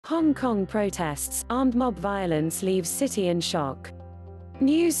Hong Kong protests, armed mob violence leaves city in shock.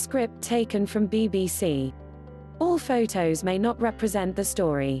 News script taken from BBC. All photos may not represent the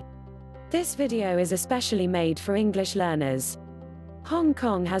story. This video is especially made for English learners. Hong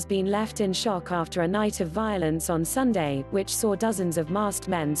Kong has been left in shock after a night of violence on Sunday, which saw dozens of masked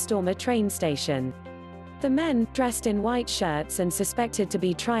men storm a train station. The men, dressed in white shirts and suspected to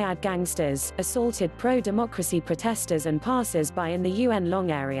be triad gangsters, assaulted pro-democracy protesters and passers-by in the Yuen Long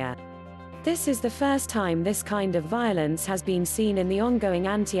area. This is the first time this kind of violence has been seen in the ongoing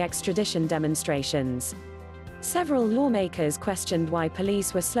anti-extradition demonstrations. Several lawmakers questioned why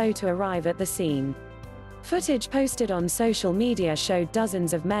police were slow to arrive at the scene. Footage posted on social media showed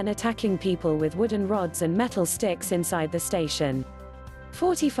dozens of men attacking people with wooden rods and metal sticks inside the station.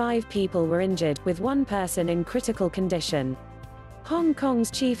 45 people were injured, with one person in critical condition. Hong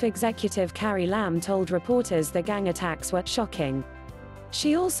Kong's chief executive Carrie told reporters the gang attacks were shocking.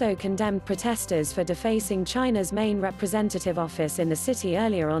 She also condemned protesters for defacing China's main representative office in the city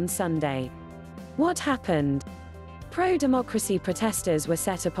earlier on Sunday. What happened? Pro-democracy protesters were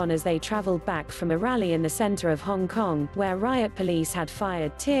set upon as they traveled back from a rally in the center of Hong Kong, where riot police had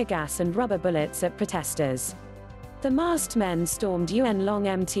fired tear gas and rubber bullets at protesters. The masked men stormed Yuen Long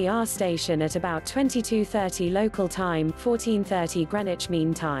MTR station at about 22:30 local time, 14:30 Greenwich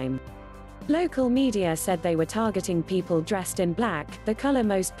Mean Time. Local media said they were targeting people dressed in black, the color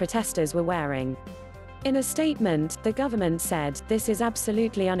most protesters were wearing. In a statement, the government said, "This is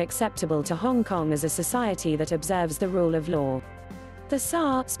absolutely unacceptable to Hong Kong as a society that observes the rule of law." The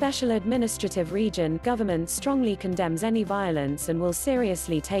SAR, Special Administrative Region, government strongly condemns any violence and will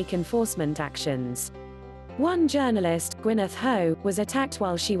seriously take enforcement actions. One journalist, Gwyneth Ho, was attacked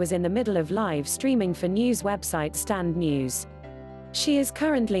while she was in the middle of live streaming for news website Stand News. She is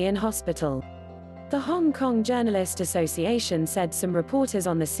currently in hospital. The Hong Kong Journalist Association said some reporters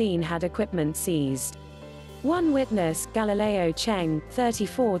on the scene had equipment seized. One witness, Galileo Cheng,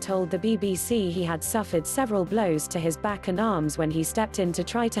 34, told the BBC he had suffered several blows to his back and arms when he stepped in to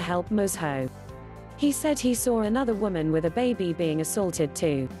try to help Ms. Ho. He said he saw another woman with a baby being assaulted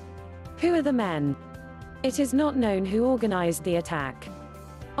too. Who are the men? It is not known who organized the attack.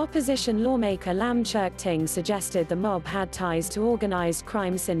 Opposition lawmaker Lam Cheuk Ting suggested the mob had ties to organized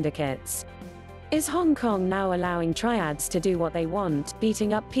crime syndicates. Is Hong Kong now allowing triads to do what they want,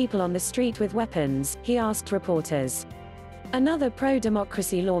 beating up people on the street with weapons? He asked reporters. Another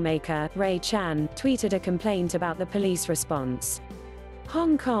pro-democracy lawmaker, Ray Chan, tweeted a complaint about the police response.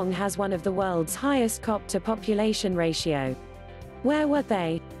 Hong Kong has one of the world's highest cop-to-population ratio. Where were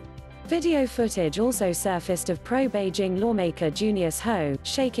they? Video footage also surfaced of pro-Beijing lawmaker Junius Ho,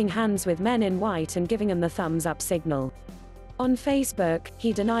 shaking hands with men in white and giving them the thumbs-up signal. On Facebook,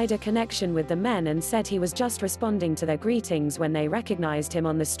 he denied a connection with the men and said he was just responding to their greetings when they recognized him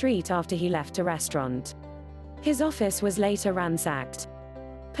on the street after he left a restaurant. His office was later ransacked.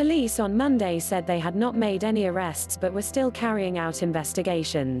 Police on Monday said they had not made any arrests but were still carrying out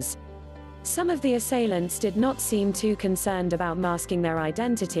investigations. Some of the assailants did not seem too concerned about masking their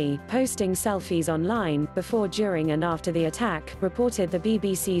identity, posting selfies online, before, during and after the attack, reported the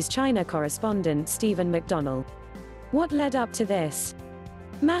BBC's China correspondent Stephen McDonnell. What led up to this?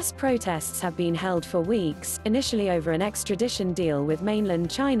 Mass protests have been held for weeks, initially over an extradition deal with mainland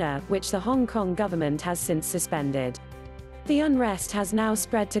China, which the Hong Kong government has since suspended. The unrest has now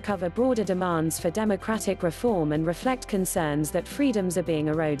spread to cover broader demands for democratic reform and reflect concerns that freedoms are being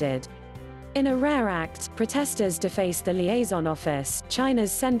eroded. In a rare act, protesters defaced the liaison office,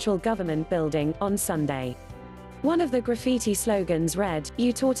 China's central government building, on Sunday. One of the graffiti slogans read,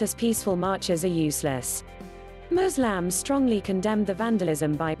 "You taught us peaceful marches are useless." Muslims strongly condemned the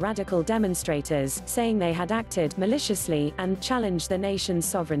vandalism by radical demonstrators, saying they had acted maliciously and challenged the nation's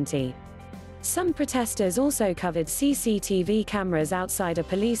sovereignty. Some protesters also covered CCTV cameras outside a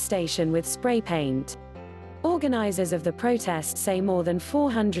police station with spray paint. Organizers of the protest say more than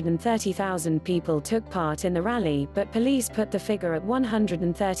 430,000 people took part in the rally, but police put the figure at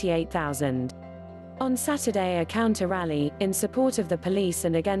 138,000. On Saturday, a counter-rally, in support of the police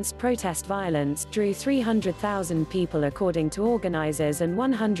and against protest violence, drew 300,000 people according to organizers and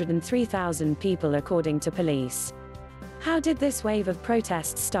 103,000 people according to police. How did this wave of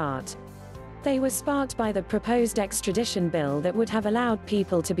protests start? They were sparked by the proposed extradition bill that would have allowed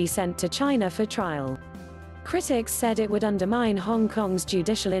people to be sent to China for trial. Critics said it would undermine Hong Kong's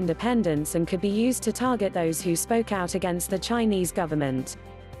judicial independence and could be used to target those who spoke out against the Chinese government.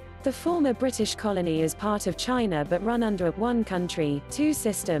 The former British colony is part of China but run under a one country, two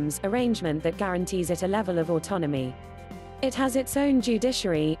systems arrangement that guarantees it a level of autonomy. It has its own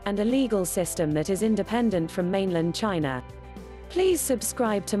judiciary, and a legal system that is independent from mainland China. Please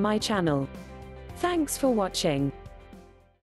subscribe to my channel. Thanks for watching.